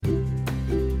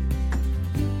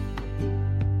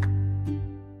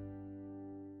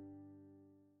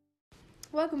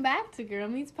welcome back to Girl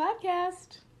Meets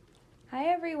Podcast. Hi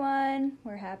everyone,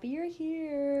 we're happy you're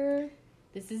here.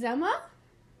 This is Emma.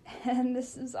 And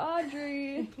this is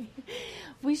Audrey.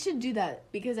 We should do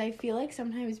that because I feel like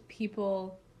sometimes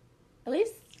people, at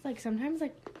least like sometimes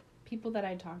like people that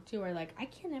I talk to are like, I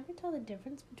can never tell the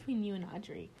difference between you and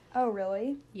Audrey. Oh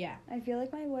really? Yeah. I feel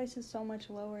like my voice is so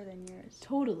much lower than yours.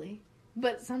 Totally.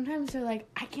 But sometimes they're like,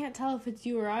 I can't tell if it's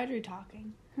you or Audrey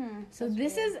talking. So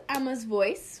this weird. is Emma's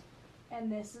voice. And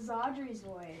this is Audrey's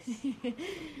voice.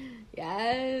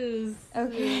 Yes.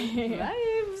 Okay.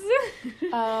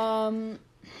 Vibes.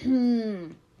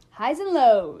 Highs and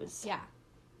lows. Yeah.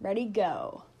 Ready,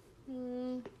 go.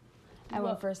 I Lo-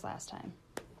 went first last time.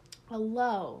 A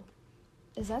low.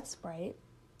 Is that Sprite?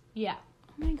 Yeah.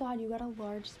 Oh my god, you got a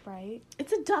large Sprite.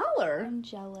 It's $1. I'm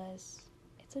jealous.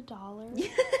 It's $1?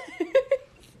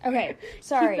 Okay,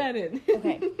 sorry. Keep that in.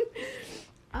 Okay.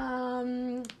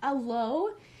 A low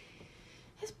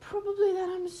is probably that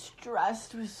I'm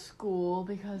stressed with school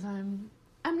because I'm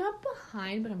not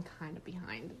behind, but I'm kind of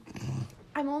behind.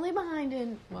 I'm only behind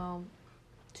in,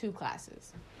 2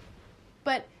 classes.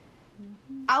 But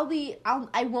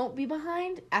I won't be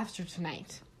behind after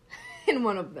tonight in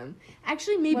one of them.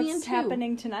 Actually, maybe in 2. What's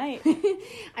happening tonight?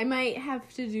 I might have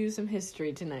to do some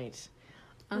history tonight.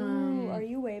 Ooh, are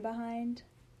you way behind?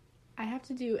 I have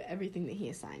to do everything that he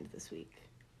assigned this week.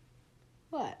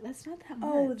 What? That's not that much.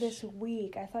 Oh, this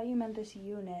week. I thought you meant this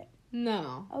unit.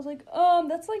 No. I was like,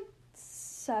 that's like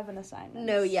 7 assignments.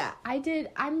 No, yeah. I did.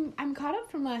 I'm caught up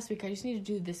from last week. I just need to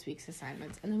do this week's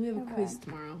assignments. And then we have a Okay. quiz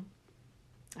tomorrow,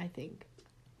 I think.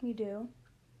 You do?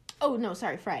 Oh, no,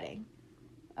 sorry, Friday.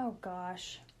 Oh,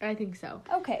 gosh. I think so.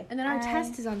 Okay. And then our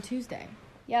test is on Tuesday.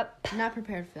 Yep. I'm not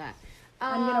prepared for that.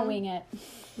 I'm going to wing it.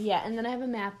 Yeah, and then I have a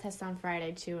math test on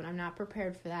Friday, too, and I'm not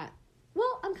prepared for that.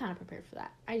 Well, I'm kind of prepared for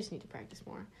that. I just need to practice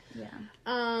more. Yeah.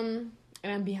 And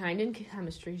I'm behind in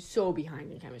chemistry. So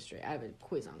behind in chemistry. I have a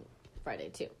quiz on Friday,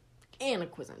 too. And a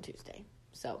quiz on Tuesday.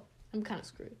 So, I'm kind of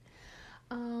screwed.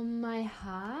 My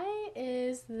high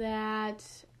is that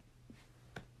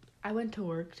I went to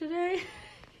work today.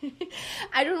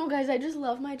 I don't know, guys. I just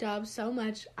love my job so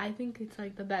much. I think it's,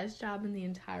 like, the best job in the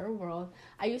entire world.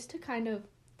 I used to kind of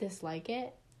dislike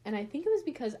it. And I think it was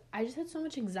because I just had so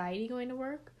much anxiety going to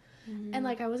work. Mm-hmm. And,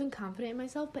 like, I wasn't confident in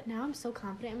myself. But now I'm so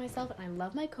confident in myself. And I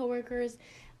love my coworkers.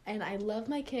 And I love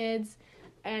my kids.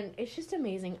 And it's just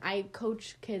amazing. I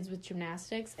coach kids with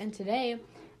gymnastics. And today,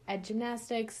 at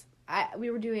gymnastics, we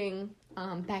were doing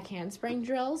back handspring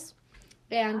drills.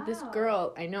 And this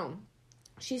girl, I know,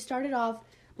 she started off,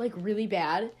 like, really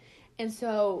bad. And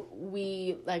so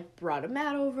we, like, brought a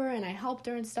mat over. And I helped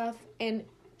her and stuff. And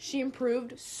she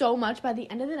improved so much. By the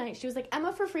end of the night, she was like,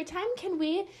 Emma, for free time, can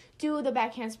we do the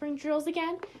back handspring drills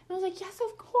again? And I was like, yes,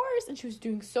 of course. And she was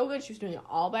doing so good. She was doing it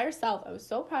all by herself. I was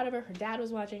so proud of her. Her dad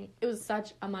was watching. It was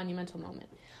such a monumental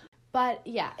moment. But,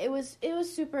 yeah, it was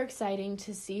super exciting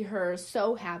to see her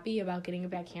so happy about getting a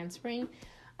back handspring.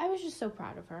 I was just so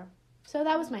proud of her. So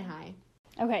that was my high.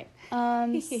 Okay.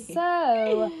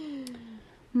 So,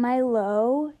 my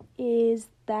low is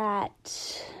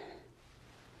that...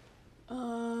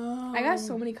 I got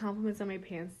so many compliments on my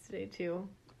pants today, too.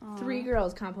 3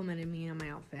 girls complimented me on my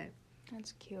outfit.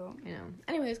 That's cute. I know.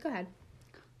 Anyways, go ahead.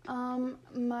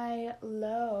 My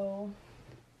low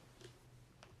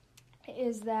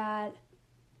is that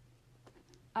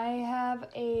I have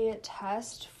a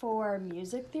test for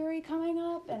music theory coming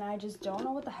up, and I just don't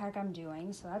know what the heck I'm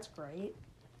doing, so that's great.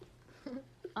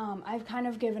 I've kind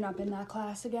of given up in that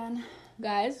class again.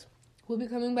 Guys, we'll be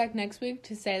coming back next week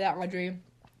to say that Audrey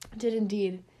did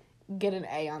indeed get an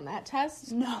A on that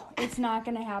test. No, it's not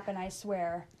going to happen, I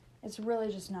swear. It's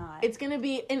really just not. It's going to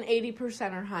be an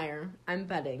 80% or higher, I'm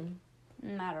betting.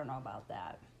 I don't know about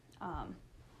that.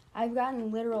 I've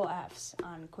gotten literal Fs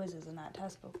on quizzes in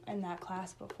that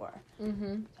class before.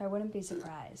 Mm-hmm. So I wouldn't be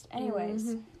surprised.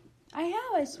 Anyways,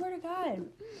 I swear to God.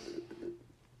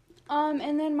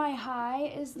 And then my high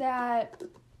is that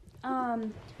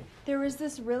there was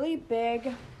this really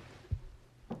big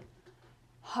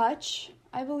hutch,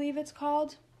 I believe it's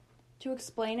called. To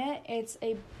explain it, it's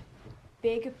a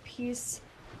big piece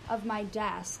of my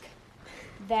desk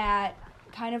that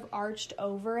kind of arched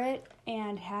over it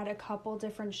and had a couple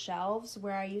different shelves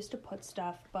where I used to put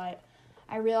stuff, but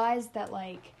I realized that,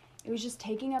 like, it was just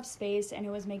taking up space and it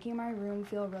was making my room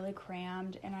feel really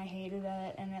crammed, and I hated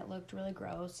it and it looked really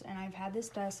gross. And I've had this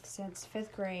desk since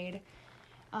 5th grade,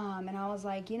 and I was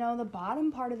like, the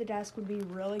bottom part of the desk would be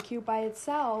really cute by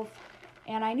itself,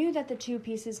 and I knew that the 2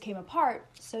 pieces came apart,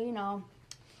 so,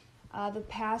 the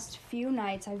past few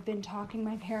nights I've been talking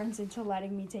my parents into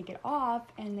letting me take it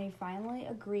off, and they finally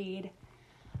agreed.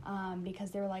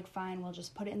 because they were like, fine, we'll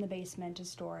just put it in the basement to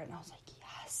store it. And I was like,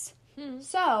 yes.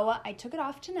 So I took it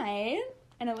off tonight,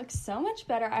 and it looks so much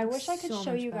better. I wish I could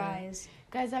show you guys.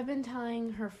 Guys, I've been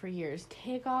telling her for years,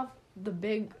 take off the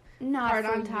big Not part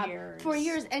for on top. years. For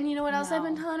years. And you know what else I've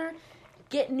been No. telling her?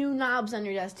 Get new knobs on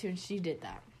your desk, too, and she did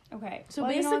that. Okay. So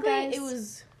well, you know basically, what, guys? it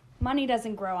was... Money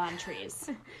doesn't grow on trees.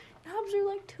 Knobs are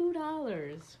like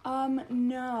 $2.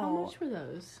 No. How much were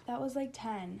those? That was like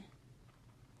 10.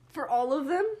 For all of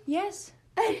them? Yes.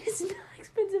 It's not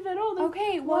expensive at all.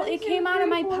 Okay, well, 1, it 2, came out of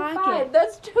 3, my 4, pocket. 5.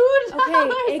 That's $2.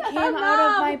 Okay, it came a out of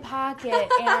knob. my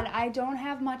pocket, and I don't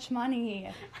have much money.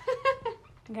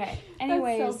 Okay,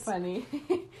 anyways. That's so funny.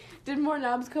 Did more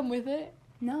knobs come with it?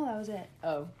 No, that was it.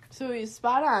 Oh, so he's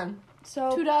spot on.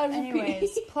 So, $2 anyways,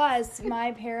 apiece. plus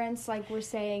my parents, like, were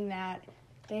saying that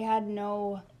they had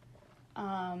no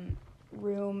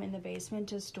room in the basement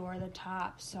to store the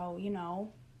top. So, you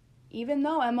know, even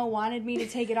though Emma wanted me to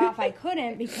take it off, I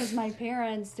couldn't because my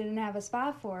parents didn't have a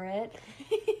spot for it.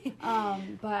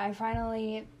 But I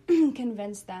finally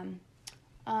convinced them.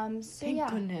 So, Thank yeah.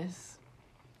 goodness.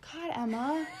 God,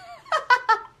 Emma.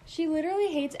 She literally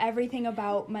hates everything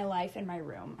about my life and my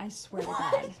room. I swear to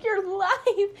God. Your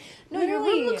life. No, your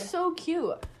Literally. room looks so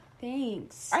cute.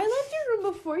 Thanks. I loved your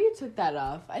room before you took that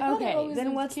off. I thought it Okay, always then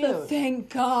looked what's cute. the thank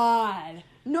God?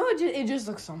 No, it just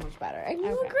looks so much better. And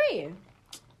you look Okay. great.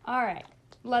 All right,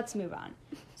 let's move on.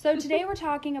 So today we're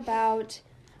talking about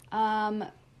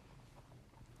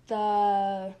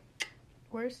the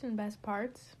Worst and best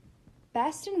parts.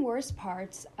 best and worst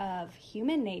parts of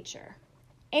human nature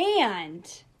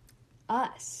and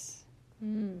us.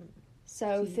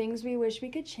 So things we wish we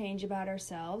could change about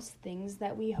ourselves, things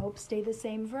that we hope stay the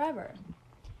same forever.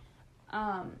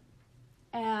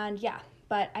 And yeah,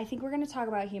 but I think we're going to talk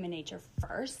about human nature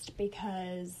first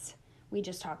because we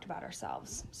just talked about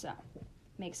ourselves. So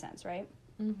makes sense, right?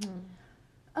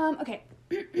 Okay.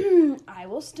 I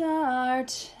will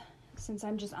start since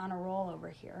I'm just on a roll over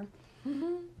here.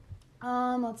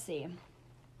 Let's see.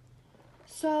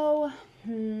 So,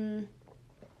 to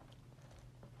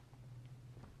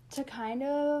kind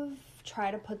of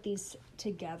try to put these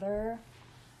together,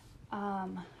 I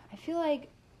feel like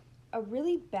a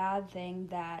really bad thing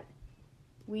that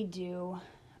we do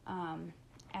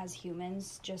as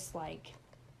humans, just like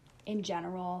in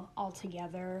general,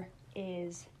 altogether,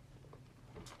 is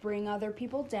bring other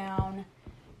people down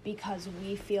because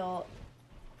we feel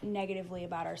negatively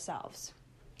about ourselves.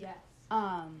 Yes.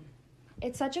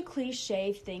 It's such a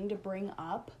cliche thing to bring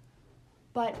up,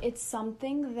 but it's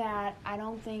something that I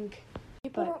don't think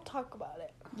People don't talk about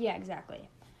it. Yeah, exactly.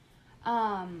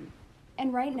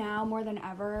 And right now, more than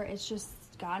ever, it's just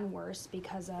gotten worse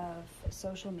because of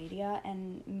social media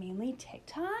and mainly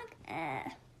TikTok.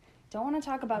 Don't want to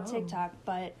talk about TikTok,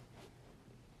 but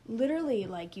literally,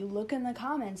 like, you look in the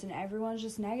comments and everyone's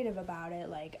just negative about it.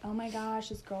 Like, oh my gosh,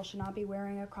 this girl should not be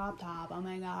wearing a crop top. Oh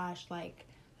my gosh, like,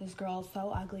 this girl's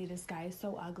so ugly. This guy is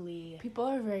so ugly. People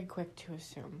are very quick to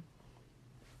assume.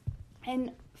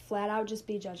 And flat out just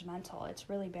be judgmental. It's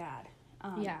really bad.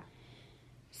 Yeah.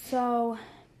 So,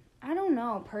 I don't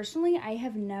know. Personally, I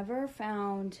have never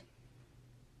found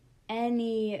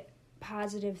any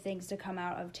positive things to come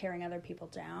out of tearing other people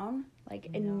down. Like,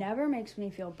 it never makes me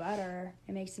feel better.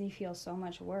 It makes me feel so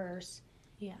much worse.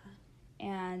 Yeah.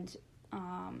 And,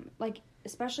 like,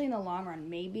 especially in the long run,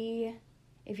 maybe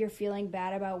if you're feeling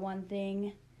bad about one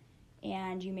thing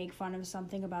and you make fun of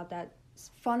someone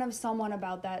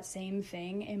about that same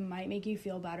thing, it might make you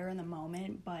feel better in the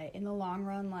moment, but in the long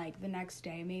run, like, the next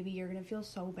day, maybe you're going to feel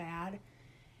so bad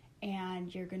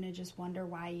and you're going to just wonder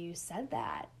why you said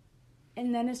that.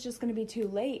 And then it's just going to be too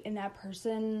late, and that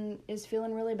person is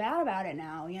feeling really bad about it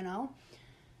now, you know?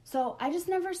 So I just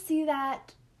never see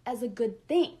that as a good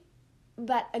thing.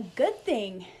 But a good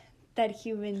thing that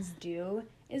humans do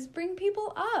is bring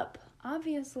people up.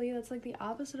 Obviously, that's like the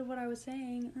opposite of what I was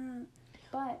saying.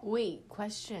 But Wait,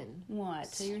 question. what?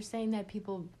 So you're saying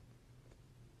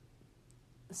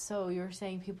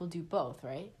people do both,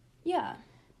 right? Yeah.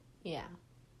 Yeah.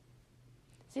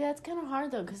 See, that's kind of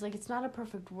hard, though, because, like, it's not a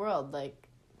perfect world. Like,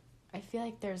 I feel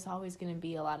like there's always going to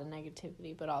be a lot of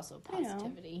negativity, but also I know.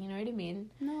 positivity. You know what I mean?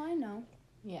 No, I know.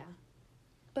 Yeah.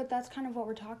 But that's kind of what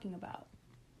we're talking about.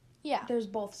 Yeah. There's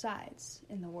both sides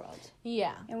in the world.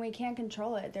 Yeah. And we can't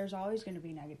control it. There's always going to be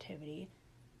negativity.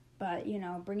 But, you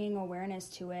know, bringing awareness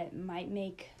to it might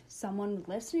make someone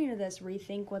listening to this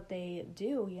rethink what they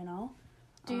do, you know?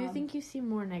 Do you think you see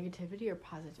more negativity or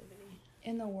positivity?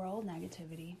 In the world,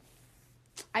 negativity.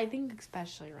 I think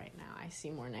especially right now, I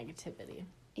see more negativity.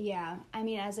 Yeah. I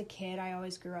mean, as a kid, I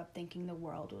always grew up thinking the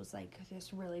world was, like,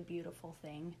 this really beautiful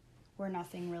thing where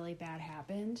nothing really bad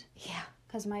happened. Yeah.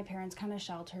 Because my parents kind of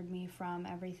sheltered me from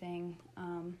everything.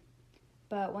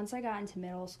 But once I got into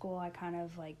middle school, I kind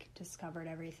of, like, discovered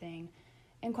everything.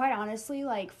 And quite honestly,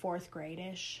 like, 4th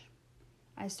grade-ish,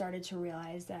 I started to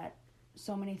realize that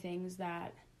so many things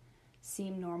that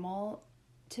seemed normal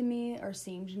to me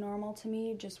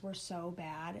just were so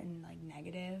bad and, like,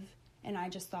 negative. And I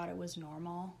just thought it was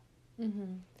normal.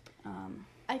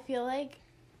 I feel like,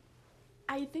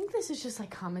 I think this is just,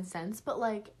 like, common sense, but,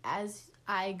 like, as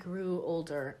I grew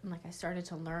older and, like, I started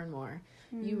to learn more,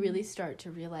 you really start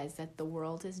to realize that the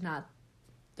world is not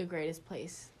the greatest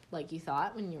place like you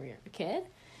thought when you were a kid.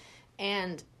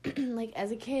 And, like,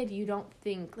 as a kid, you don't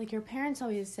think, like, your parents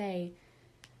always say,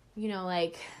 you know,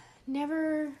 like,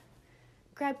 never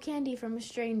grab candy from a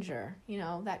stranger, you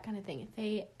know, that kind of thing. If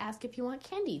they ask if you want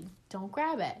candy, don't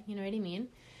grab it, you know what I mean?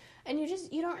 And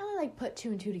you don't really, like, put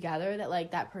 2 and 2 together that,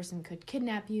 like, that person could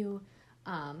kidnap you,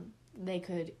 they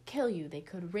could kill you, they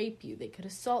could rape you, they could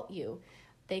assault you,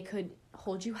 they could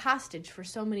hold you hostage for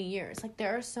so many years. Like,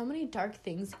 there are so many dark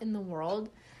things in the world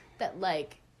that,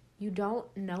 like, you don't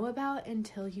know about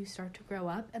until you start to grow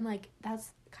up. And, like,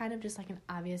 that's kind of just, like, an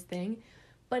obvious thing.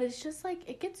 But it's just, like,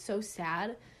 it gets so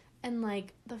sad. And,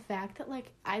 like, the fact that,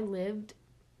 like, I lived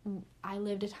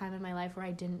a time in my life where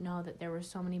I didn't know that there were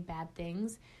so many bad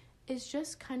things is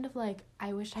just kind of, like,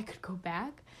 I wish I could go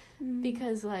back.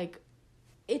 Because, like,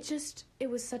 it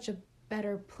was such a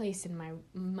better place in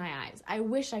my eyes. I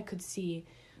wish I could see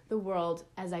the world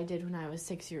as I did when I was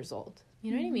 6 years old.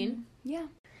 You know what I mean? Yeah.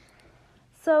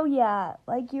 So, yeah,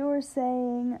 like you were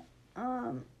saying,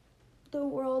 the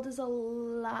world is a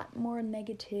lot more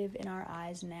negative in our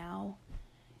eyes now.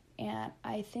 And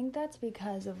I think that's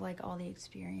because of, like, all the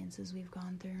experiences we've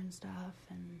gone through and stuff.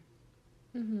 And,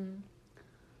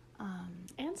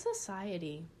 and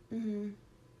society.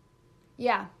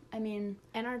 Yeah, I mean...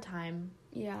 And our time.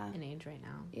 Yeah. And age right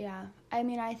now. Yeah. I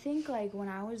mean, I think, like, when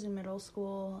I was in middle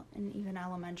school and even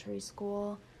elementary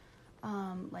school,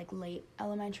 like, late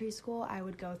elementary school, I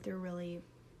would go through really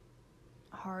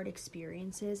hard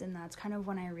experiences, and that's kind of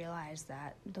when I realized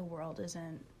that the world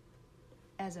isn't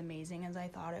as amazing as I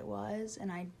thought it was,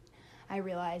 and I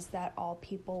realized that all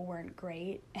people weren't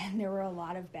great, and there were a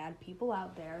lot of bad people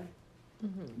out there,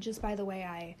 just by the way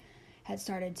I had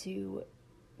started to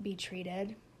be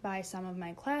treated by some of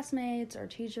my classmates or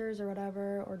teachers or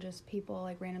whatever, or just people,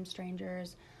 like, random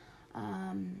strangers.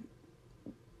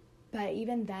 But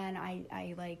even then,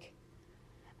 I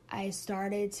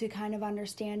started to kind of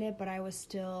understand it, but I was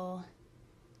still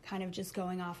kind of just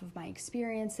going off of my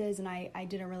experiences, and I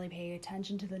didn't really pay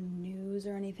attention to the news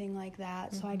or anything like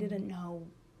that, so I didn't know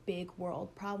big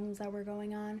world problems that were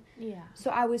going on. Yeah. So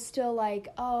I was still like,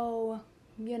 oh,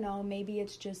 you know, maybe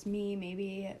it's just me,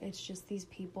 maybe it's just these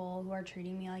people who are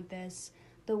treating me like this.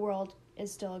 The world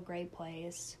is still a great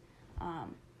place.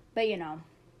 But, you know,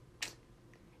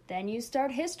 then you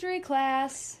start history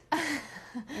class,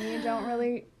 and you don't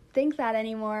really think that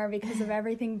anymore because of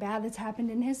everything bad that's happened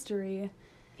in history.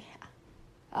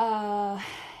 Not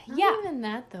Yeah. even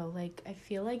that, though. Like, I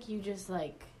feel like you just,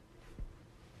 like,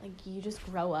 you just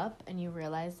grow up and you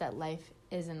realize that life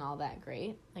isn't all that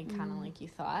great. Like, kind of like you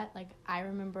thought. Like, I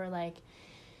remember, like,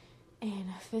 in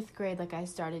 5th grade, like, I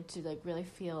started to, like, really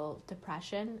feel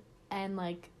depression. And,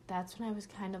 like, that's when I was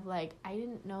kind of, like, I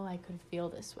didn't know I could feel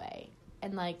this way.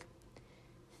 And, like,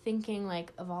 thinking,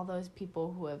 like, of all those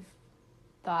people who have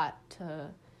thought to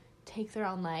take their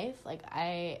own life, like,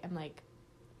 I am, like,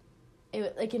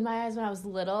 like, in my eyes when I was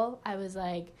little, I was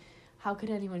like, how could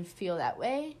anyone feel that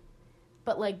way?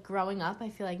 But, like, growing up, I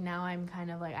feel like now I'm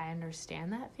kind of, like, I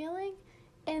understand that feeling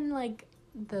in, like,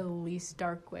 the least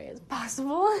dark way as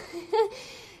possible.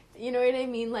 You know what I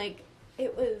mean? Like,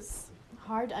 it was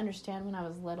hard to understand when I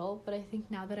was little, but I think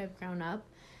now that I've grown up,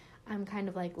 I'm kind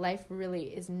of like, life really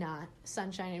is not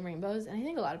sunshine and rainbows, and I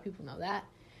think a lot of people know that.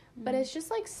 But it's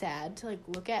just, like, sad to, like,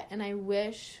 look at, and I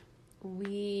wish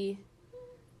we...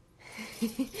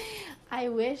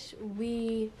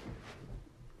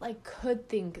 like, could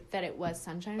think that it was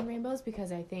sunshine and rainbows,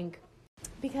 because I think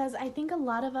a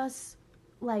lot of us,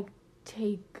 like,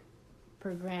 take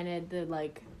for granted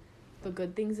the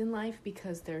good things in life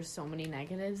because there's so many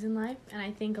negatives in life, and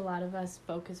I think a lot of us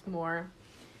focus more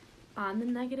on the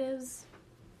negatives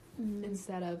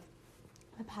instead of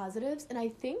the positives. And I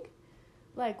think,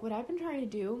 like, what I've been trying to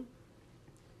do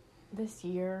this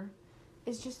year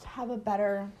is just have a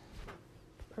better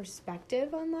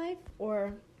perspective on life,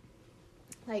 or,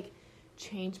 like,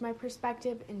 change my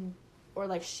perspective or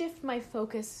like shift my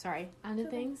focus onto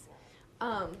things,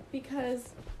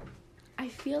 because I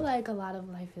feel like a lot of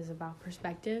life is about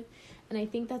perspective, and I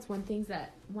think that's one thing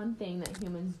that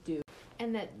humans do.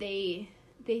 and that they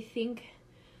think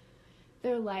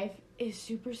their life is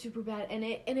super, super bad, and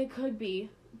it could be,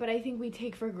 but I think we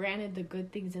take for granted the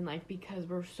good things in life because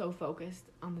we're so focused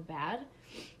on the bad.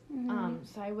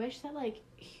 So I wish that, like,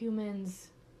 humans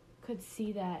could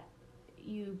see that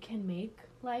you can make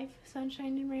life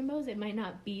sunshine and rainbows. It might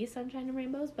not be sunshine and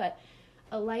rainbows, but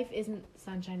a life isn't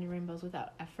sunshine and rainbows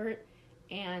without effort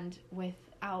and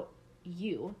without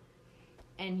you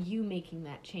and you making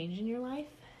that change in your life.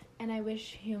 And I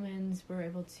wish humans were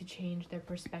able to change their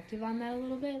perspective on that a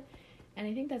little bit. And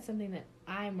I think that's something that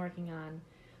I'm working on.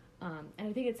 And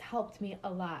I think it's helped me a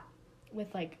lot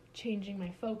with, like, changing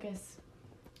my focus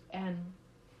and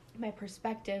my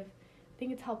perspective. I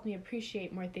think it's helped me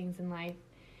appreciate more things in life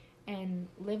and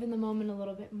live in the moment a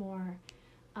little bit more,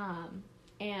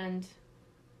 and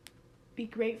be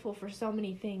grateful for so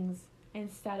many things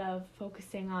instead of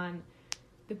focusing on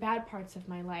the bad parts of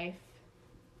my life.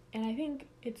 And I think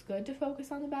it's good to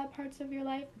focus on the bad parts of your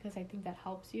life because I think that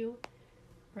helps you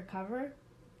recover.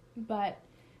 But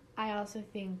I also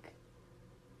think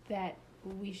that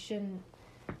we shouldn't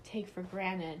take for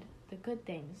granted the good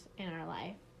things in our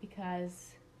life,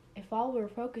 because if all we're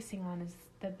focusing on is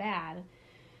the bad,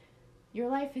 your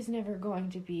life is never going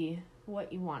to be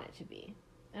what you want it to be.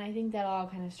 And I think that all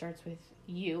kind of starts with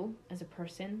you as a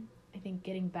person. I think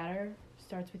getting better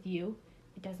starts with you.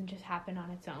 It doesn't just happen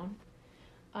on its own.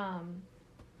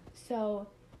 So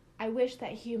I wish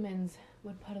that humans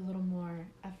would put a little more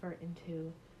effort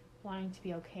into wanting to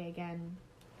be okay again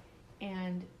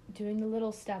and doing the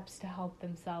little steps to help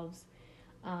themselves,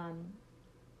 and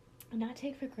not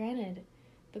take for granted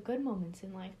the good moments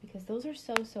in life, because those are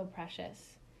so, so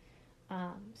precious.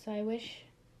 So I wish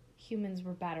humans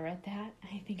were better at that.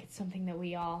 I think it's something that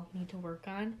we all need to work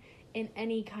on in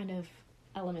any kind of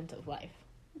element of life.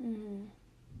 Mm-hmm.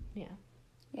 Yeah.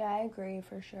 Yeah, I agree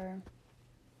for sure.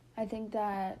 I think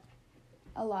that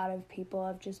a lot of people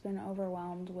have just been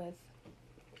overwhelmed with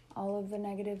all of the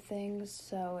negative things,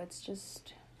 so it's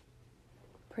just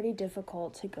pretty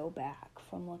difficult to go back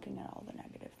from looking at all the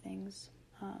negative things.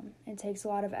 It takes a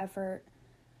lot of effort,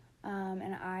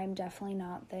 and I'm definitely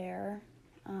not there,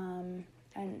 and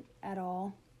at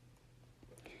all.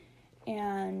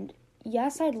 And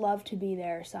yes, I'd love to be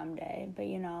there someday, but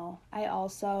I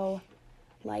also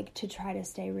like to try to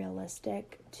stay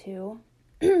realistic too,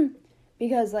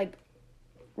 because, like,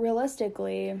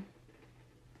 realistically,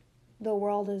 the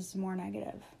world is more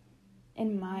negative,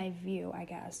 in my view, I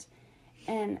guess,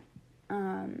 and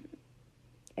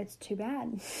it's too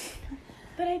bad.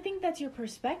 But I think that's your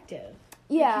perspective.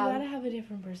 Yeah. Like, you gotta have a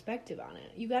different perspective on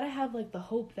it. You gotta have, like, the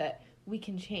hope that we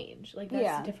can change. Like,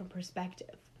 that's a different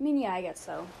perspective. I mean, yeah, I guess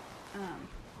so.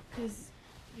 Because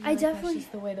I definitely... that's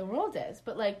just the way the world is.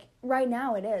 But, like... Right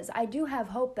now it is. I do have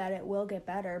hope that it will get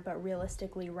better, but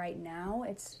realistically right now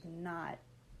it's not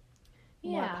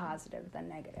more positive than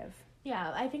negative.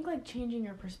 Yeah, I think, like, changing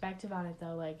your perspective on it,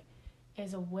 though, like,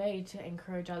 is a way to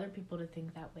encourage other people to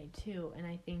think that way, too. And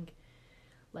I think,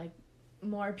 like,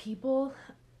 more people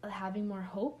having more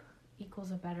hope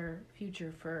equals a better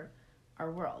future for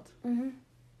our world. Mm-hmm.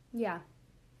 Yeah.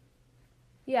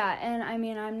 Yeah, and I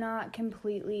mean, I'm not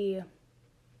completely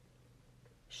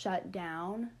shut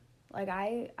down. Like,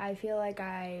 I feel like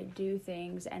I do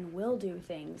things and will do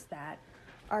things that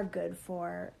are good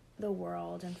for the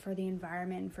world and for the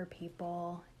environment and for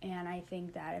people. And I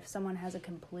think that if someone has a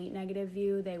complete negative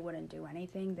view, they wouldn't do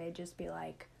anything. They'd just be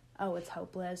like, oh, it's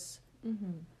hopeless.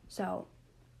 Mm-hmm. So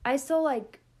I still,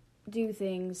 like, do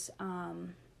things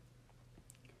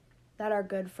that are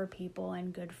good for people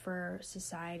and good for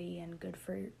society and good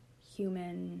for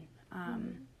human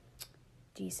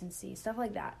decency, stuff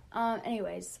like that.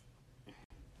 Anyways.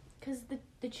 Because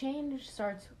the change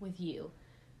starts with you,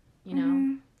 you know?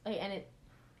 Mm-hmm. Like, and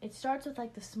it starts with,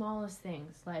 like, the smallest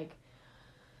things, like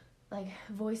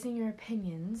voicing your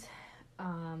opinions,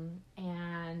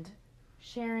 and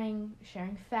sharing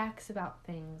facts about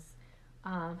things,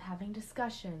 having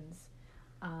discussions,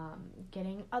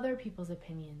 getting other people's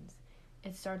opinions.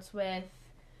 It starts with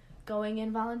going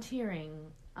and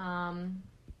volunteering. I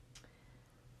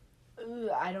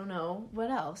don't know.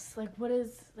 What else? Like, what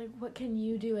can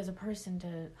you do as a person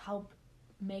to help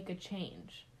make a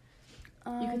change?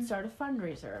 You could start a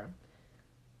fundraiser.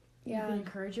 Yeah. You can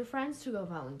encourage your friends to go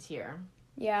volunteer.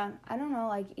 Yeah, I don't know,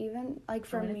 like, even, like,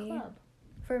 for Join a me, club.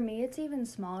 For me, it's even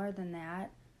smaller than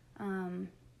that.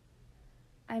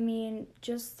 I mean,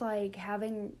 just, like,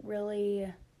 having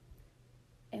really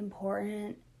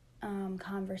important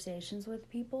conversations with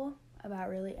people about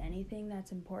really anything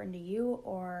that's important to you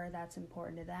or that's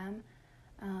important to them.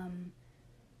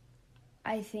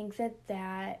 I think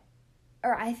that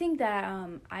or I think that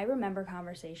I remember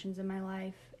conversations in my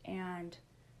life, and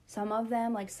some of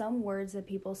them, like some words that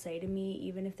people say to me,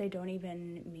 even if they don't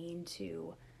even mean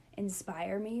to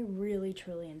inspire me, really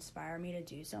truly inspire me to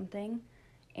do something.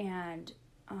 And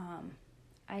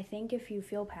I think if you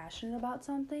feel passionate about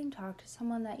something, talk to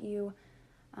someone that you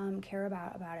care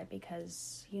about it,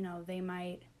 because, you know, they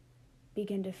might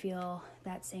begin to feel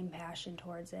that same passion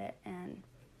towards it. And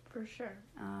for sure.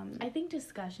 I think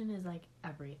discussion is like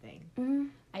everything. Mm-hmm.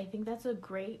 I think that's a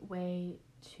great way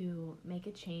to make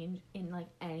a change in like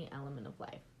any element of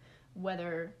life,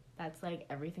 whether that's like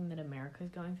everything that America's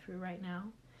going through right now,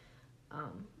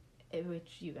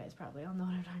 which you guys probably all know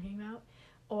what I'm talking about,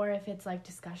 or if it's like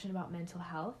discussion about mental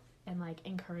health and like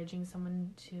encouraging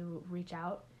someone to reach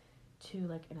out to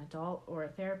like an adult or a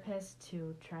therapist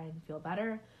to try and feel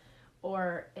better,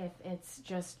 or if it's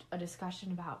just a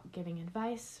discussion about giving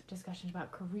advice, discussions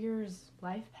about careers,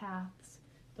 life paths,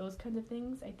 those kinds of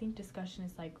things. I think discussion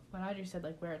is like what Audrey said,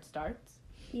 like where it starts.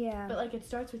 Yeah. But like it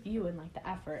starts with you and like the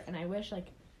effort, and I wish like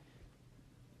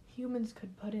humans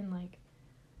could put in like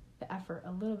the effort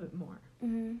a little bit more.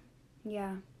 Mm-hmm.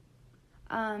 Yeah.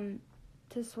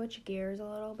 To switch gears a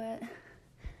little bit,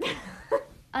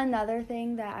 another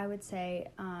thing that I would say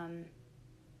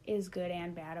is good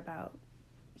and bad about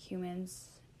humans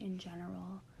in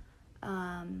general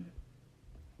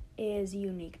is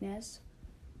uniqueness.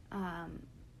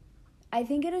 I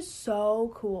think it is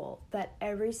so cool that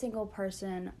every single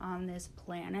person on this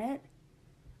planet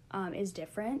is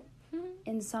different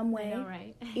in some way. I know,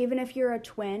 right? Even if you're a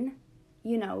twin,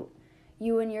 you know,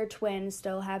 you and your twin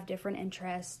still have different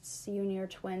interests. You and your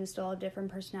twin still have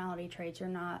different personality traits. You're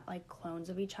not like clones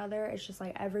of each other. It's just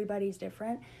like everybody's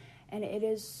different. And it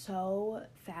is so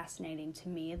fascinating to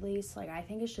me, at least. Like, I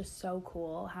think it's just so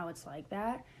cool how it's like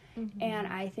that. Mm-hmm. And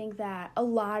I think that a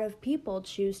lot of people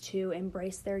choose to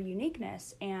embrace their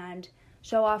uniqueness and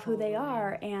show off who they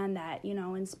are, and that, you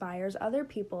know, inspires other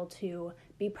people to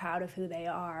be proud of who they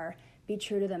are, be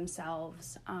true to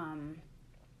themselves.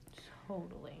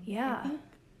 Totally. Yeah. I think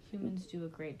humans do a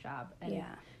great job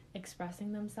at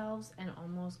expressing themselves and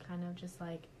almost kind of just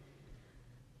like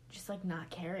not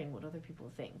caring what other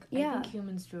people think. Yeah. I think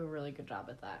humans do a really good job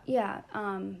at that. Yeah.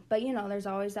 But, you know, there's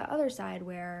always that other side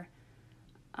where,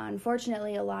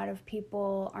 unfortunately, a lot of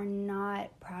people are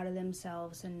not proud of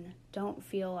themselves and don't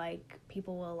feel like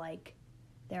people will like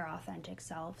their authentic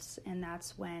selves. And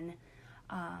that's when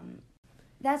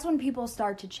people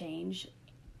start to change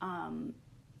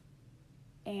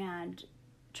and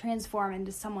transform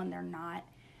into someone they're not.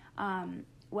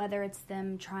 Whether it's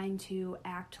them trying to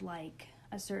act like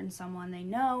a certain someone they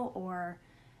know, or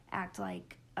act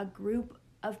like a group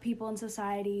of people in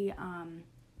society,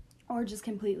 or just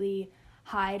completely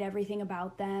hide everything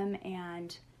about them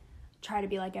and try to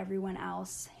be like everyone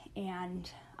else. And,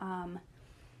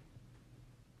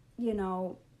 you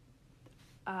know,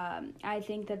 I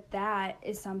think that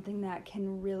is something that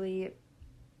can really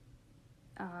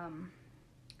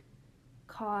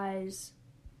cause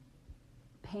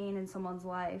pain in someone's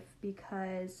life,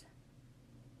 because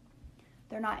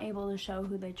they're not able to show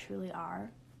who they truly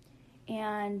are.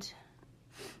 And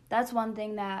that's one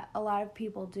thing that a lot of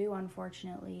people do,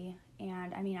 unfortunately.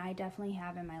 And I mean, I definitely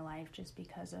have in my life, just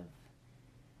because of,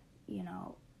 you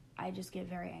know, I just get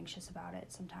very anxious about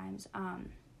it sometimes. But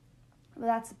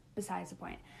that's besides the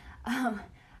point.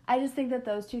 I just think that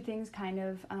those two things kind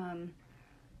of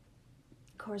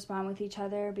correspond with each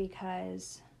other,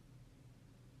 because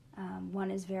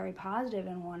one is very positive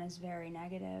and one is very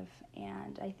negative.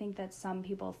 And I think that some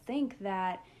people think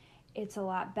that it's a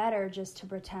lot better just to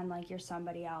pretend like you're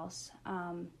somebody else.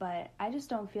 But I just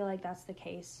don't feel like that's the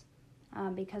case.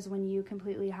 Because when you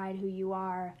completely hide who you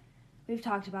are, we've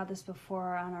talked about this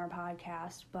before on our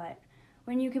podcast, but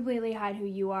when you completely hide who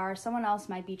you are, someone else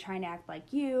might be trying to act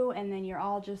like you, and then you're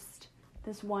all just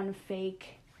this one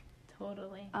fake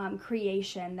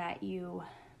creation that you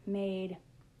made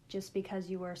just because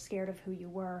you were scared of who you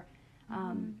were.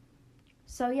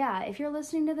 So yeah, if you're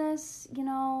listening to this, you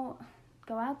know,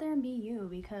 go out there and be you,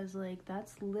 because like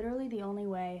that's literally the only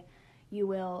way you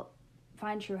will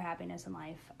find true happiness in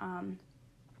life.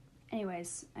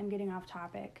 Anyways, I'm getting off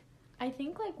topic. I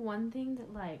think like one thing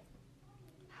that like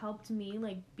helped me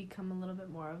like become a little bit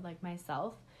more of like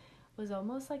myself was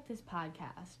almost like this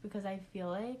podcast, because I feel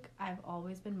like I've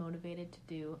always been motivated to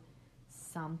do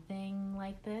something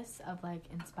like this, of like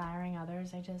inspiring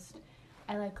others.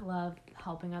 I like love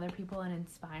helping other people and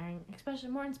inspiring, especially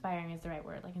more inspiring is the right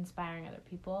word, like inspiring other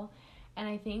people. And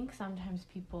I think sometimes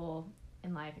people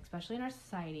in life, especially in our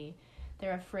society,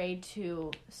 they're afraid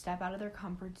to step out of their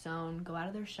comfort zone, go out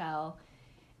of their shell,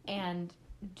 and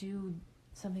do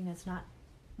something that's not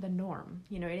the norm.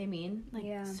 You know what I mean? Like,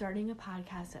 Yeah. starting a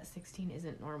podcast at 16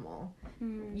 isn't normal,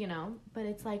 Mm. you know? But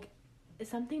it's, like,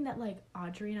 it's something that, like,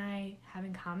 Audrey and I have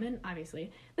in common,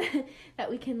 obviously, that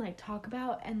we can, like, talk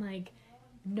about and, like,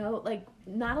 know, like,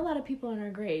 not a lot of people in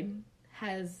our grade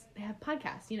have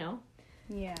podcasts, you know?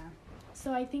 Yeah.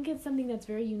 So I think it's something that's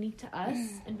very unique to us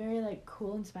and very, like,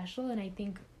 cool and special, and I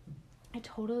think it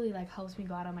totally, like, helps me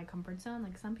go out of my comfort zone.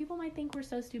 Like, some people might think we're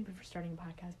so stupid for starting a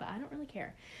podcast, but I don't really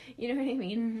care. You know what I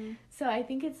mean? Mm-hmm. So I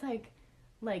think it's, I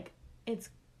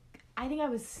think I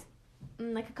was,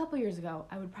 like, a couple years ago,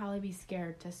 I would probably be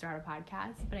scared to start a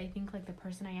podcast, but I think, like, the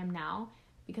person I am now,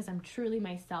 because I'm truly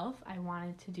myself, I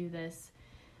wanted to do this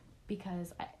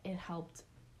because it helped,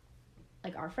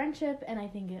 like, our friendship, and I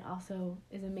think it also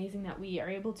is amazing that we are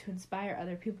able to inspire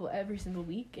other people every single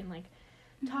week and, like,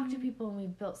 talk to people, and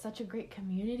we've built such a great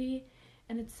community,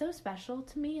 and it's so special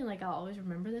to me, and, like, I'll always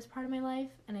remember this part of my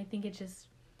life, and I think it just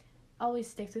always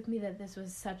sticks with me that this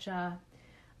was such a,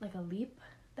 like, a leap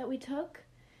that we took,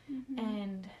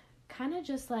 and kind of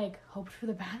just, like, hoped for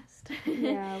the best.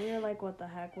 Yeah, we were like, what the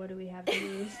heck? What do we have to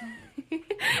lose?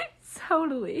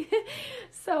 Totally.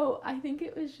 So I think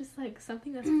it was just, like,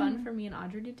 something that's fun for me and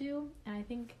Audrey to do, and I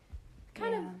think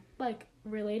kind of, like,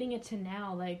 relating it to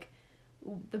now, like,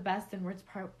 the best and worst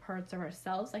parts of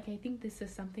ourselves, like, I think this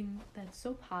is something that's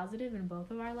so positive in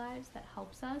both of our lives that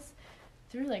helps us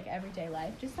through, like, everyday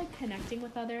life, just, like, connecting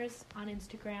with others on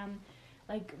Instagram,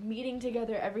 like, meeting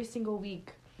together every single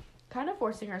week, kind of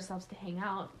forcing ourselves to hang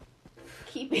out,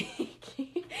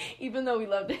 even though we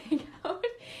love to hang out,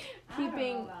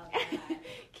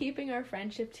 keeping our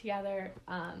friendship together.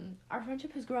 Our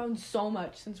friendship has grown so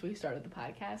much since we started the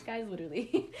podcast, guys,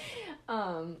 literally.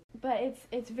 But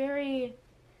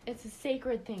it's a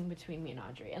sacred thing between me and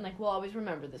Audrey, and, like, we'll always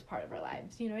remember this part of our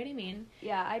lives, you know what I mean?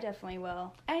 Yeah, I definitely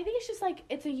will. And I think it's just, like,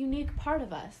 it's a unique part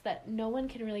of us that no one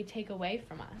can really take away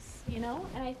from us, you know?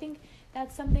 And I think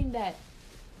that's something that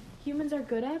humans are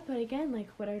good at, but again, like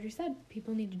what Audrey said,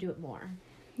 people need to do it more.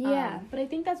 Yeah. But I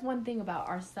think that's one thing about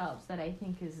ourselves that I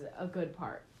think is a good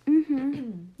part.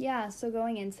 Yeah, so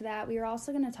going into that, we were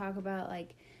also going to talk about,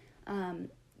 like,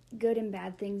 good and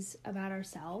bad things about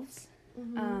ourselves.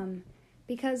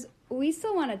 Because we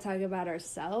still want to talk about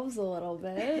ourselves a little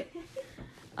bit.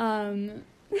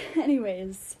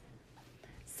 Anyways,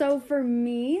 so for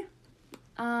me,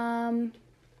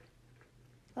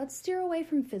 let's steer away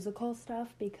from physical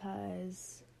stuff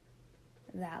because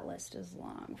that list is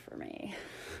long for me.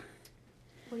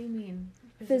 What do you mean?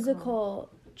 Physical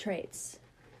traits.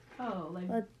 Oh,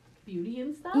 like beauty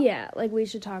and stuff? Yeah, like we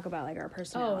should talk about, like, our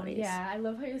personalities. Oh, yeah, I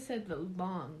love how you said the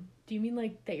long. Do you mean,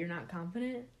 like, that you're not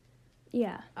confident?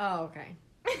 Yeah. Oh, okay.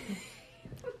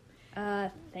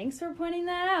 Thanks for pointing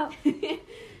that out.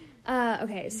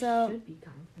 Okay, so... You should be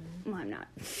confident. Well, I'm not.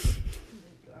 Oh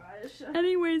my gosh.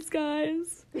 Anyways,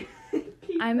 guys.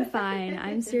 I'm fine.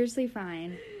 I'm seriously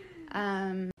fine.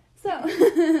 So,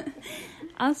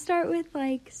 I'll start with,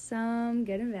 like, some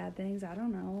good and bad things. I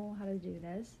don't know how to do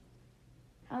this.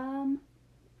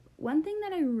 One thing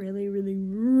that I really, really,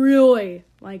 really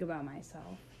like about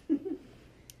myself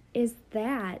is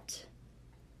that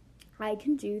I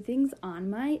can do things on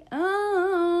my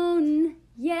own.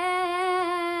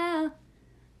 Yeah.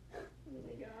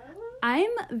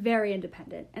 I'm very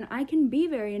independent, and I can be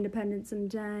very independent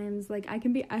sometimes. Like, I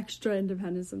can be extra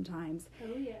independent sometimes.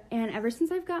 Oh, yeah. And ever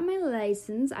since I've got my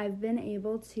license, I've been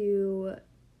able to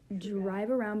drive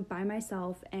around by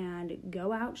myself and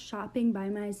go out shopping by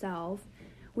myself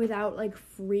without, like,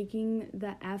 freaking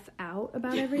the F out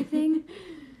about everything.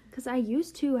 Because I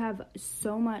used to have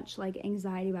so much, like,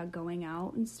 anxiety about going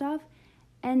out and stuff,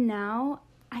 and now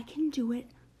I can do it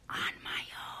on my own.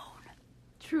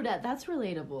 True that. That's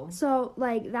relatable. So,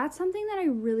 like, that's something that I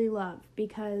really love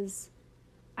because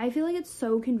I feel like it's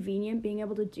so convenient being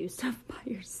able to do stuff by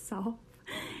yourself.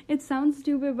 It sounds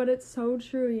stupid, but it's so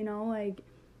true, you know? Like,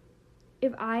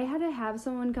 if I had to have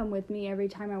someone come with me every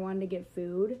time I wanted to get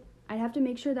food, I'd have to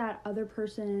make sure that other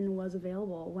person was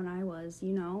available when I was,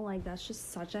 you know? Like, that's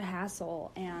just such a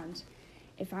hassle. And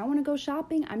if I want to go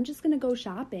shopping, I'm just going to go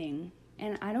shopping.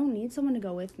 And I don't need someone to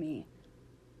go with me.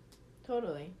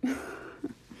 Totally.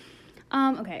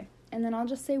 Okay. And then I'll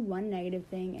just say one negative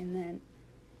thing, and then,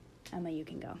 Emma, you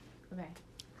can go. Okay.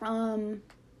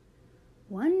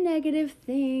 One negative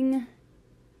thing.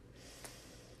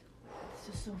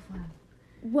 This is so fun.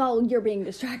 Well, you're being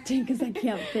distracting because I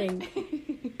can't think.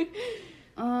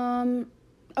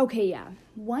 Okay, yeah.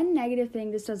 One negative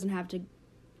thing, this doesn't have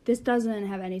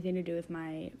anything to do with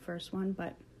my first one,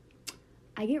 but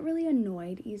I get really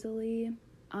annoyed easily.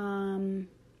 And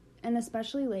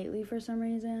especially lately for some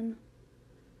reason.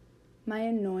 my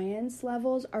annoyance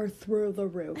levels are through the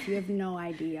roof. You have no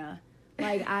idea.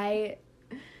 Like, I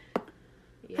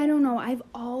don't know. I've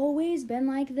always been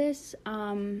like this,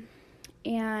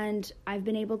 and I've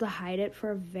been able to hide it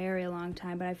for a very long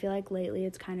time, but I feel like lately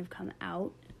it's kind of come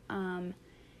out.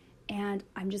 And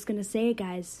I'm just going to say it,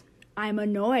 guys. I'm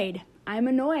annoyed. I'm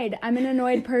an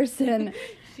annoyed person.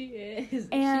 She is.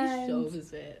 And she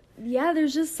shows it. Yeah,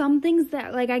 there's just some things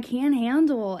that, like, I can't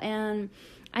handle, and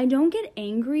I don't get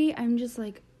angry. I'm just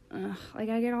like, ugh, like,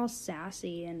 I get all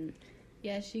sassy and...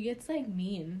 Yeah, she gets, like,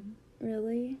 mean.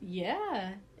 Really?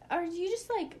 Yeah. Or you just,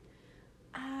 like,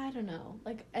 I don't know.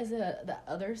 Like, as the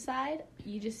other side,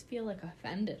 you just feel, like,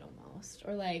 offended almost.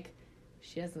 Or, like,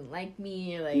 she doesn't like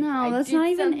me, or, like, no, that's not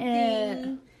even something.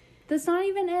 it. That's not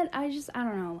even it. I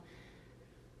don't know.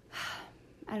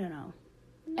 I don't know.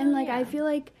 No, And, like, yeah. I feel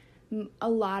like a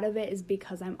lot of it is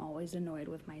because I'm always annoyed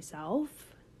with myself.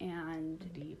 And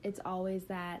Deep. it's always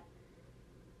like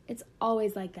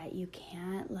that. You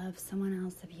can't love someone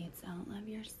else if you don't love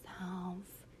yourself.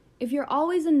 If you're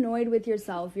always annoyed with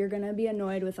yourself, you're going to be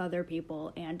annoyed with other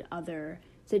people and other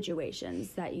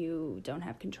situations that you don't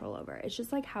have control over. It's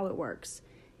just like how it works.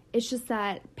 It's just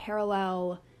that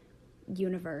parallel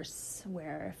universe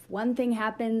where if one thing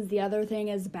happens, the other thing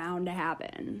is bound to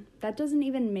happen. That doesn't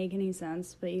even make any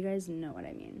sense, but you guys know what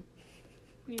I mean.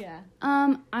 Yeah.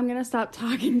 I'm going to stop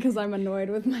talking because I'm annoyed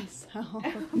with myself.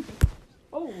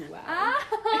 Oh, wow.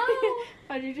 Ow!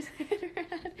 How'd you just hit her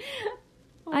head?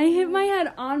 Oh, I hit my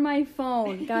head on my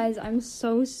phone. Guys, I'm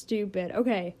so stupid.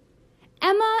 Okay.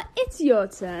 Emma, it's your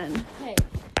turn. Hey.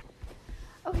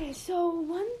 Okay, so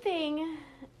one thing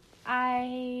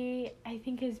I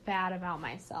think is bad about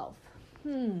myself.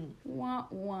 Wah,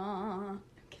 wah.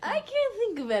 I can't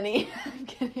think of any. I'm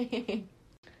kidding.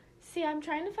 See, I'm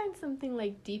trying to find something,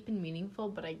 like, deep and meaningful,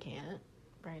 but I can't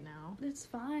right now. It's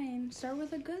fine. Start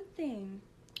with a good thing.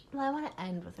 Well, I want to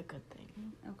end with a good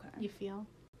thing. Okay. You feel?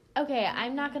 Okay,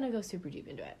 I'm not going to go super deep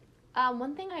into it.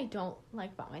 One thing I don't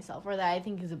like about myself, or that I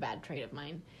think is a bad trait of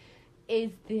mine,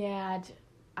 is that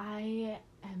I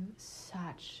am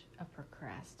such a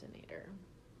procrastinator.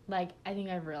 Like, I think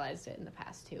I've realized it in the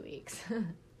past 2 weeks.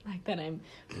 Like, that I'm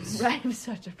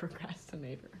such a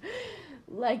procrastinator.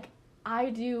 Like,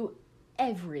 I do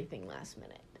everything last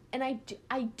minute. And I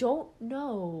don't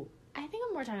know. I think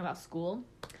I'm more talking about school.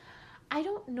 I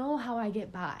don't know how I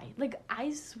get by. Like,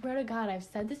 I swear to God, I've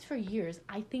said this for years.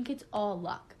 I think it's all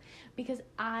luck. Because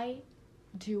I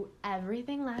do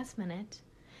everything last minute.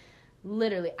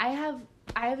 Literally. I have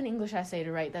an English essay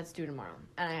to write that's due tomorrow.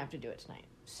 And I have to do it tonight.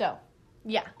 So,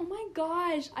 yeah. Oh my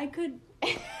gosh. I could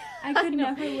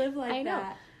never live like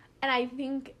that. And I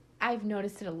think I've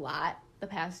noticed it a lot the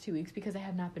past 2 weeks because I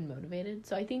have not been motivated.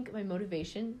 So I think my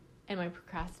motivation and my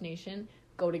procrastination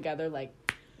go together like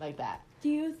that. Do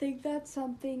you think that's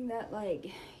something that,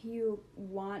 like, you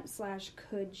want /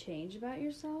 could change about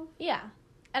yourself? Yeah.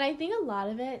 And I think a lot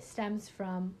of it stems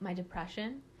from my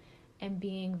depression and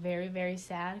being very, very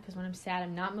sad. Because when I'm sad,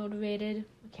 I'm not motivated.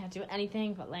 I can't do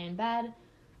anything but lay in bed,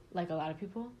 like a lot of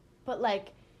people. But, like,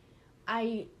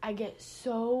 I get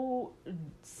so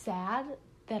sad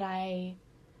that I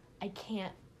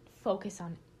can't focus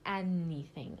on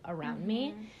anything around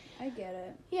me. I get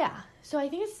it. Yeah. So I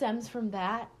think it stems from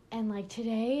that. And, like,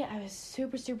 today I was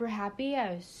super, super happy.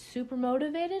 I was super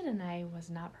motivated, and I was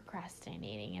not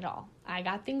procrastinating at all. I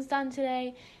got things done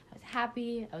today. I was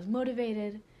happy. I was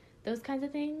motivated. Those kinds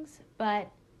of things.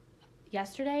 But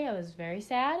yesterday I was very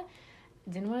sad.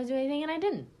 I didn't want to do anything, and I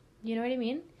didn't. You know what I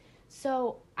mean?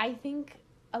 So I think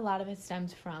a lot of it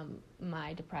stems from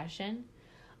my depression.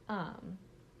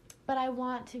 But I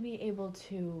want to be able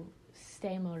to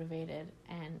stay motivated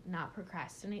and not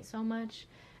procrastinate so much.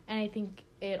 And I think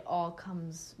it all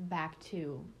comes back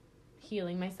to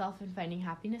healing myself and finding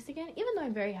happiness again. Even though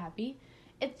I'm very happy,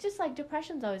 it's just like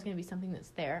depression's always going to be something that's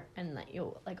there and that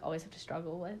you'll, like, always have to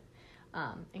struggle with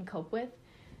and cope with.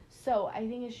 So I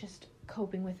think it's just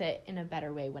coping with it in a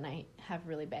better way when I have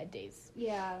really bad days.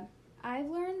 Yeah. I've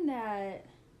learned that,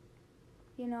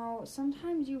 you know,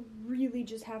 sometimes you really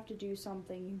just have to do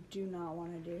something you do not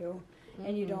want to do.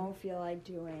 And you don't feel like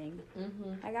doing.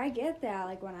 Like, I get that.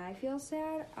 Like, when I feel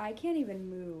sad, I can't even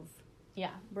move.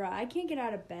 Yeah. Bruh, I can't get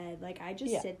out of bed. Like, I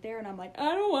just sit there and I'm like,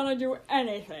 I don't want to do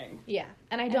anything. Yeah.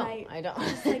 And I don't.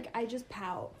 Just, like, I just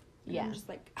pout. Yeah. I'm just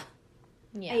like,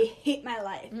 yeah. I hate my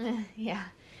life. Yeah.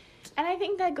 And I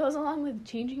think that goes along with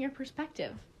changing your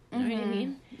perspective. You know what I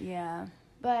mean? Yeah.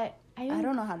 But I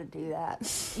don't know how to do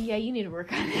that. Yeah, you need to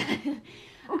work on it.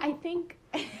 I think...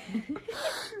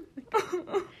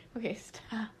 Okay,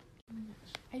 stop.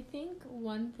 I think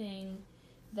one thing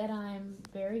that I'm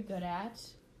very good at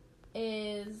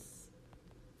is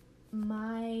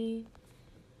my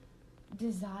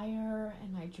desire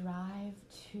and my drive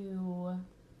to,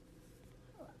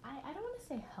 I don't want to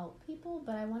say help people,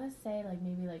 but I want to say, like,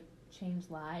 maybe, like, change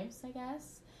lives, I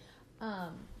guess,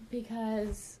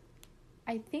 because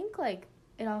I think, like,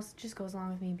 it also just goes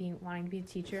along with me wanting to be a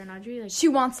teacher, and Audrey, like... She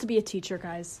wants to be a teacher,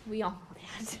 guys. We all know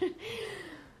that.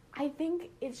 I think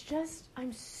it's just,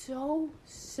 I'm so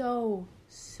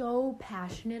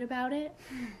passionate about it,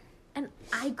 and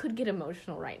I could get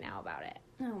emotional right now about it.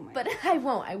 Oh my But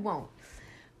God. I won't.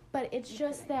 But it's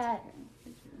just that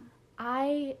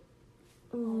I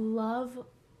love,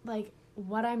 like,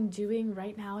 what I'm doing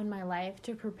right now in my life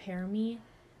to prepare me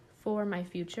for my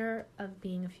future of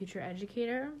being a future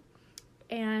educator.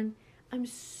 And I'm,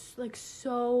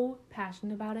 so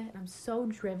passionate about it, and I'm so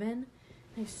driven.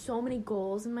 I have so many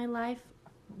goals in my life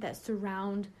that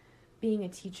surround being a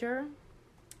teacher.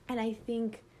 And I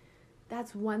think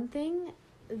that's one thing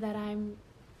that I'm...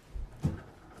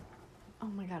 Oh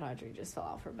my God, Audrey just fell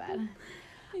off her bed.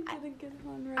 I didn't get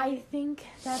one right. I think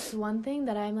that's one thing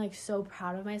that I'm, like, so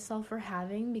proud of myself for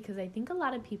having, because I think a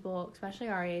lot of people, especially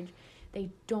our age, they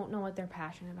don't know what they're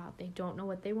passionate about. They don't know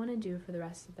what they want to do for the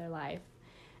rest of their life.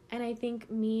 And I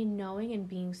think me knowing and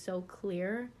being so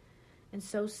clear and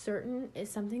so certain is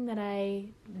something that I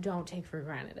don't take for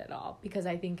granted at all, because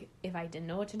I think if I didn't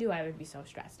know what to do, I would be so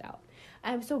stressed out.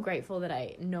 I'm so grateful that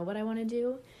I know what I want to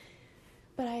do,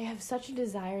 but I have such a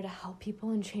desire to help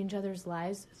people and change others'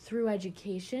 lives through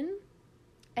education.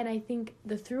 And I think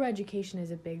the through education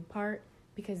is a big part,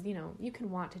 because, you know, you can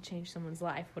want to change someone's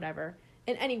life, whatever,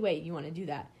 in any way you want to do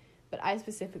that. But I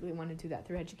specifically want to do that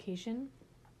through education.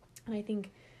 And I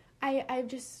think I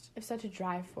have such a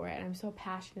drive for it, and I'm so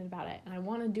passionate about it, and I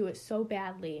want to do it so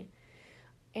badly.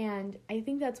 And I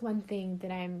think that's one thing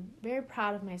that I'm very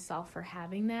proud of myself for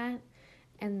having that,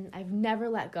 and I've never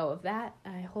let go of that.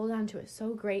 I hold on to it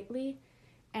so greatly,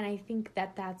 and I think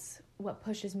that that's what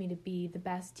pushes me to be the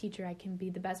best teacher I can be,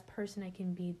 the best person I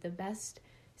can be, the best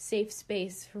safe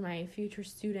space for my future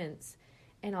students,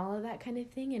 and all of that kind of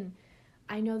thing. And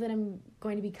I know that I'm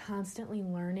going to be constantly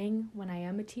learning when I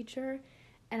am a teacher,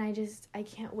 and I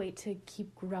can't wait to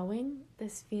keep growing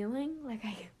this feeling.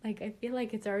 I feel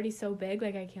like it's already so big,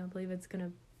 like I can't believe it's going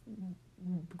to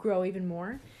grow even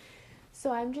more. So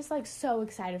I'm just, like, so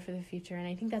excited for the future, and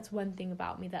I think that's one thing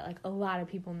about me that, like, a lot of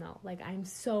people know. Like, I'm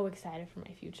so excited for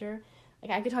my future.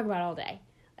 Like, I could talk about it all day.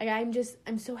 Like,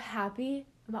 I'm so happy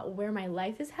about where my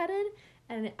life is headed,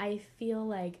 and I feel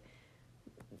like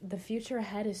the future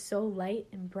ahead is so light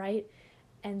and bright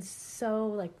and so,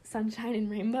 like, sunshine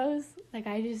and rainbows. Like,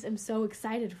 I just am so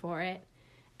excited for it,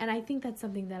 and I think that's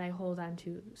something that I hold on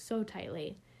to so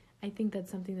tightly. I think that's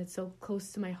something that's so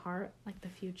close to my heart, like the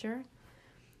future.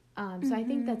 So I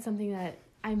think that's something that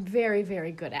I'm very,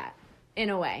 very good at,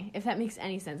 in a way, if that makes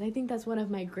any sense. I think that's one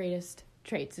of my greatest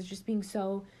traits, is just being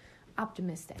so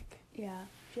optimistic. Yeah.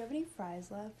 Do you have any fries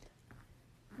left?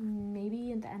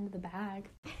 Maybe at the end of the bag.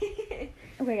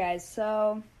 Okay, guys,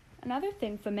 so another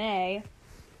thing for me,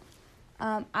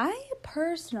 I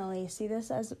personally see this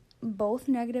as both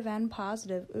negative and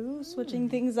positive. Ooh, switching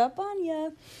things up on ya.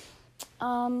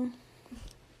 I'm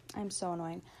so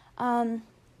annoying.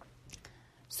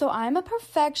 So I'm a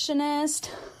perfectionist.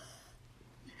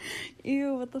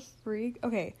 Ew, what the freak?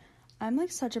 Okay, I'm, like,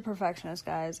 such a perfectionist,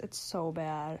 guys. It's so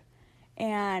bad.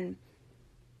 And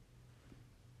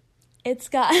it's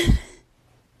got...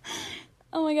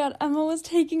 Oh my God, Emma was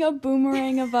taking a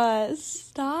boomerang of us.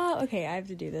 Stop. Okay, I have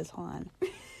to do this. Hold on.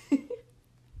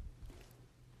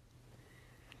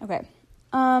 Okay.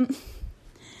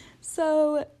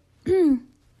 So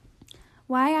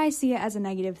why I see it as a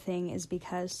negative thing is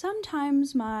because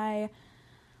sometimes my,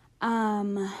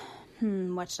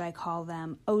 what should I call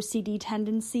them? OCD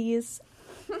tendencies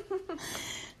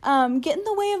get in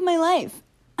the way of my life.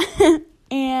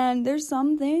 And there's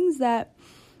some things that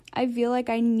I feel like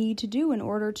I need to do in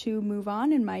order to move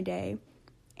on in my day.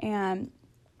 And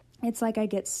it's like I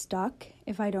get stuck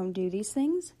if I don't do these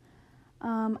things.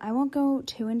 I won't go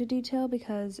too into detail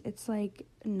because it's, like,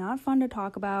 not fun to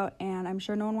talk about, and I'm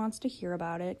sure no one wants to hear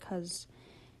about it because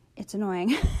it's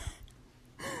annoying.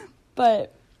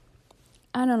 But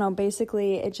I don't know,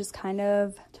 basically it just kind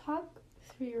of... Talk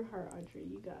through your heart, Audrey.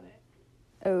 You got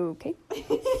it. Okay.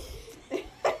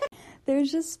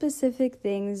 There's just specific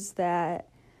things that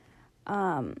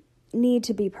need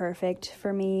to be perfect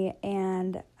for me,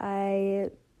 and I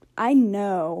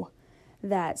know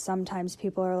that sometimes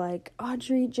people are like,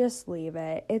 Audrey, just leave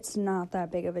it. It's not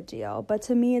that big of a deal. But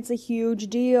to me, it's a huge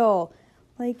deal.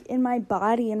 like, in my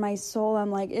body, in my soul,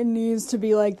 I'm like, it needs to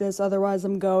be like this, otherwise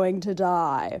I'm going to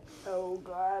die. Oh,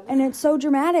 God. And it's so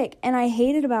dramatic, and I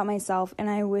hate it about myself, and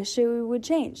I wish it would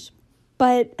change.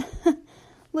 But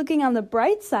looking on the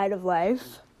bright side of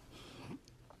life,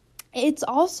 it's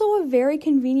also a very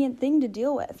convenient thing to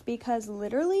deal with, because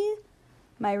literally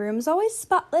my room's always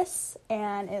spotless,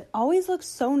 and it always looks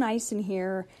so nice in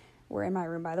here. We're in my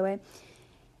room, by the way.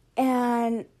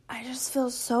 And I just feel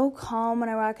so calm when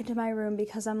I walk into my room,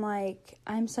 because I'm like,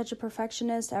 I'm such a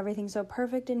perfectionist. Everything's so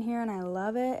perfect in here, and I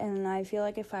love it. And I feel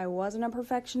like if I wasn't a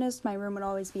perfectionist, my room would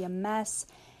always be a mess,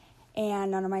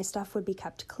 and none of my stuff would be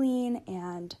kept clean,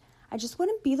 and I just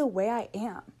wouldn't be the way I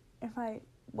am if I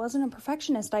wasn't a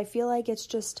perfectionist. I feel like it's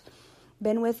just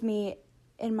been with me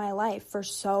in my life for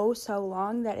so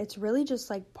long that it's really just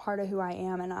like part of who I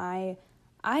am, and I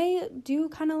do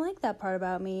kind of like that part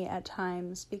about me at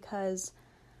times, because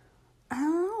I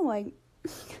don't know, like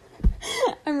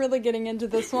I'm really getting into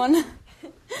this one.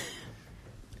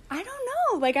 I don't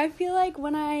know, like I feel like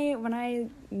when I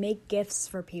make gifts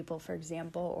for people, for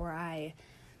example, or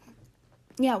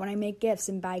when I make gifts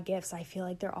and buy gifts, I feel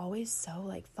like they're always so,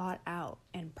 like, thought out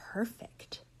and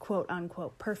perfect, quote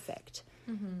unquote perfect,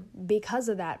 because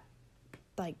of that,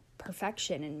 like,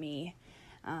 perfection in me.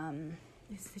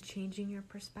 It's the changing your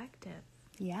perspective.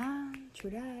 Yeah, true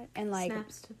that. And, like,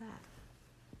 snaps to that.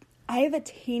 I have a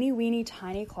teeny weeny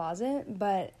tiny closet,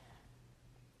 but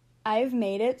I've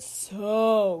made it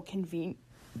so convenient.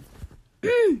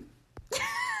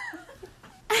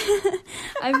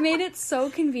 I've made it so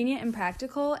convenient and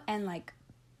practical and, like,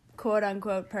 quote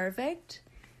unquote perfect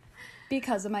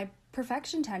because of my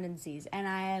perfection tendencies, and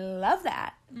I love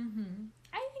that.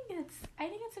 I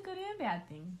think it's a good and bad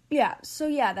thing. Yeah, so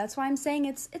yeah, that's why I'm saying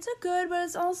it's a good, but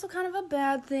it's also kind of a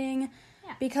bad thing,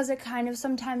 because it kind of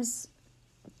sometimes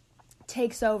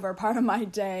takes over part of my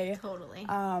day. Totally.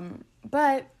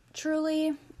 But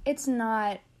truly, it's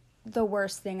not the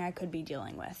worst thing I could be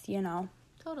dealing with, you know?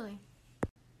 Totally.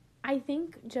 I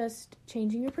think just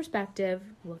changing your perspective,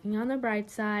 looking on the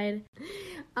bright side,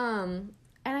 and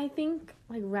I think,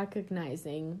 like,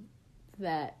 recognizing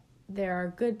that there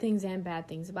are good things and bad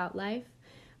things about life,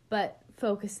 but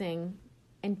focusing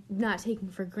and not taking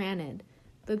for granted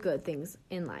the good things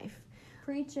in life.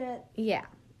 Preach it. Yeah.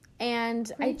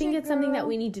 And I think it's something that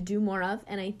we need to do more of,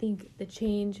 and I think the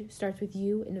change starts with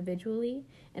you individually,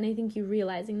 and I think you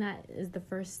realizing that is the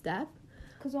first step.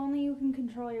 Because only you can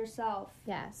control yourself.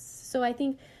 Yes. So I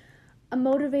think a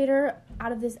motivator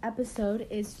out of this episode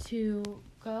is to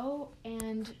go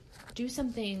and do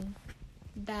something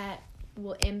that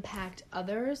will impact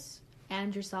others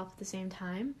and yourself at the same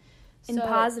time. In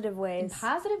positive ways. In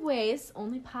positive ways,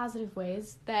 only positive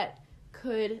ways that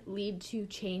could lead to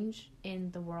change in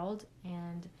the world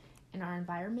and in our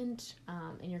environment,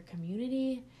 in your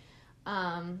community.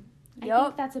 I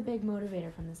think that's a big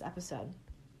motivator from this episode.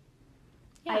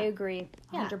 Yeah. I agree.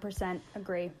 100%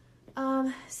 agree.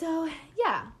 So,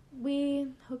 yeah, we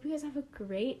hope you guys have a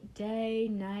great day,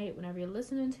 night, whenever you're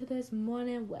listening to this,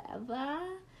 morning, whatever.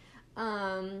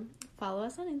 Follow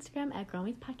us on Instagram at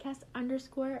 @growingpodcast_.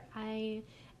 I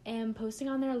am posting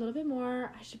on there a little bit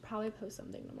more. I should probably post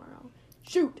something tomorrow.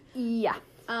 Shoot! Yeah.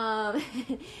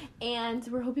 And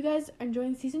we hope you guys are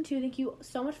enjoying season 2. Thank you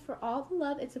so much for all the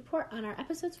love and support on our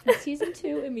episodes for season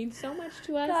 2. It means so much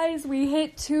to us. Guys, we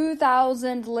hit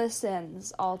 2,000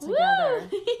 listens altogether.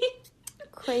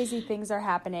 Crazy things are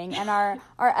happening, and our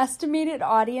estimated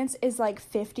audience is like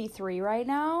 53 right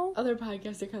now. Other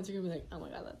podcast accounts are gonna be like, oh my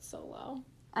god, that's so low.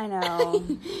 I know.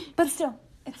 But still,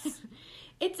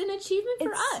 it's an achievement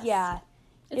for us. Yeah.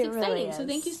 It's exciting. Really is. So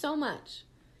thank you so much.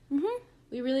 Mm-hmm.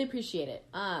 We really appreciate it.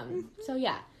 So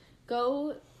yeah,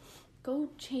 go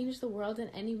change the world in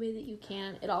any way that you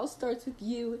can. It all starts with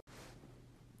you.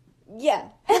 Yeah.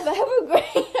 Have a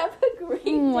great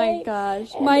day. Oh my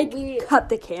gosh. And Mike, cut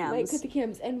the cams. Mike, cut the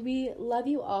cams. And we love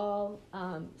you all.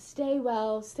 Stay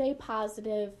well. Stay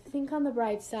positive. Think on the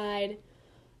bright side.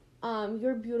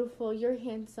 You're beautiful. You're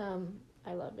handsome.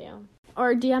 I love you.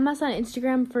 Or DM us on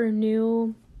Instagram for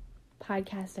new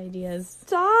podcast ideas.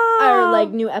 Stop. Or like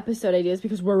new episode ideas,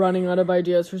 because we're running out of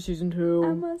ideas for season 2.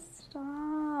 Emma,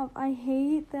 stop. I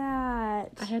hate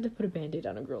that. I had to put a Band-Aid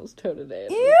on a girl's toe today.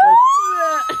 Ew!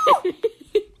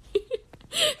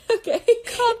 Okay.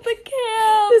 Cut the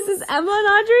cam. This is Emma and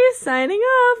Audrey signing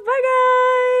off. Bye,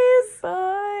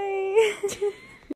 guys. Bye.